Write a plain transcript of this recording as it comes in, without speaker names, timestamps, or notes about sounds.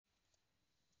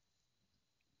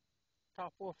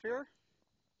Top Wolf here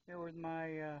with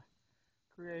my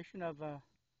creation of a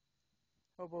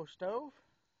hobo stove.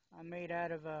 I made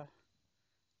out of a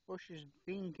Bush's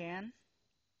bean can.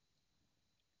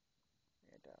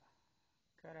 It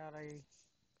cut out a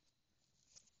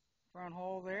front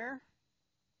hole there,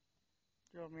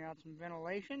 drilled me out some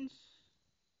ventilations.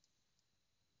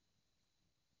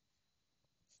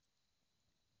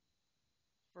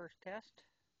 First test.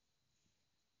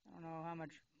 I don't know how much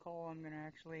coal I'm going to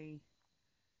actually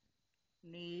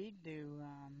need to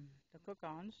cook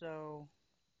on, so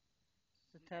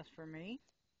it's a test for me.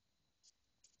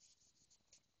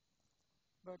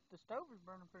 But the stove is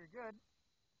burning pretty good.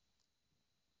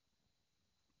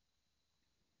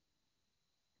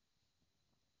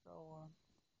 So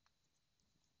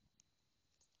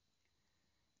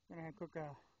I'm going to cook a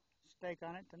steak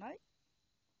on it tonight.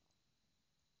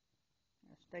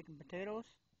 Steak and potatoes.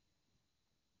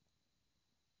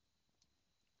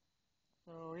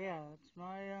 So yeah, that's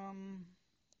my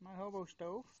my hobo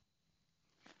stove.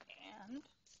 And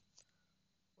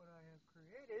what I have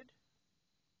created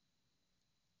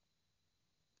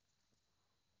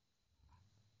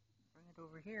bring it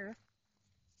over here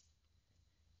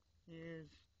is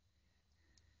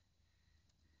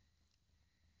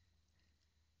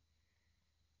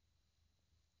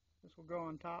this will go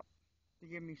on top to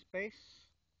give me space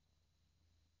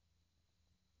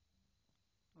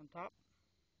on top.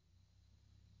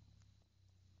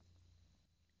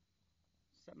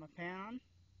 Set my pan on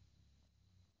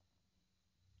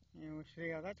and we'll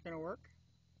see how that's going to work.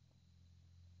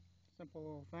 Simple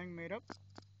little thing made up.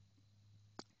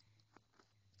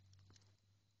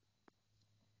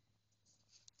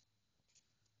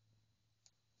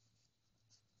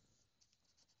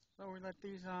 So we let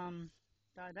these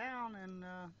die down and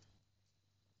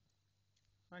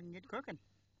so I can get cooking.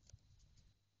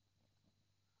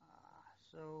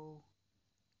 So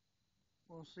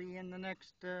we'll see you in the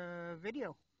next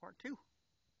video, part 2.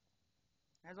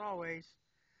 As always,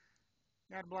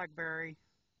 got a BlackBerry,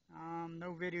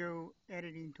 no video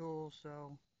editing tools,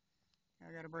 so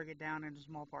I got to break it down into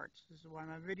small parts. This is why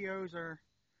my videos are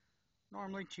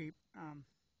normally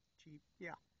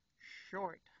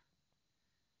short.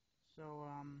 So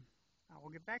I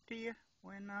will get back to you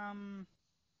when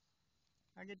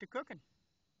I get to cooking.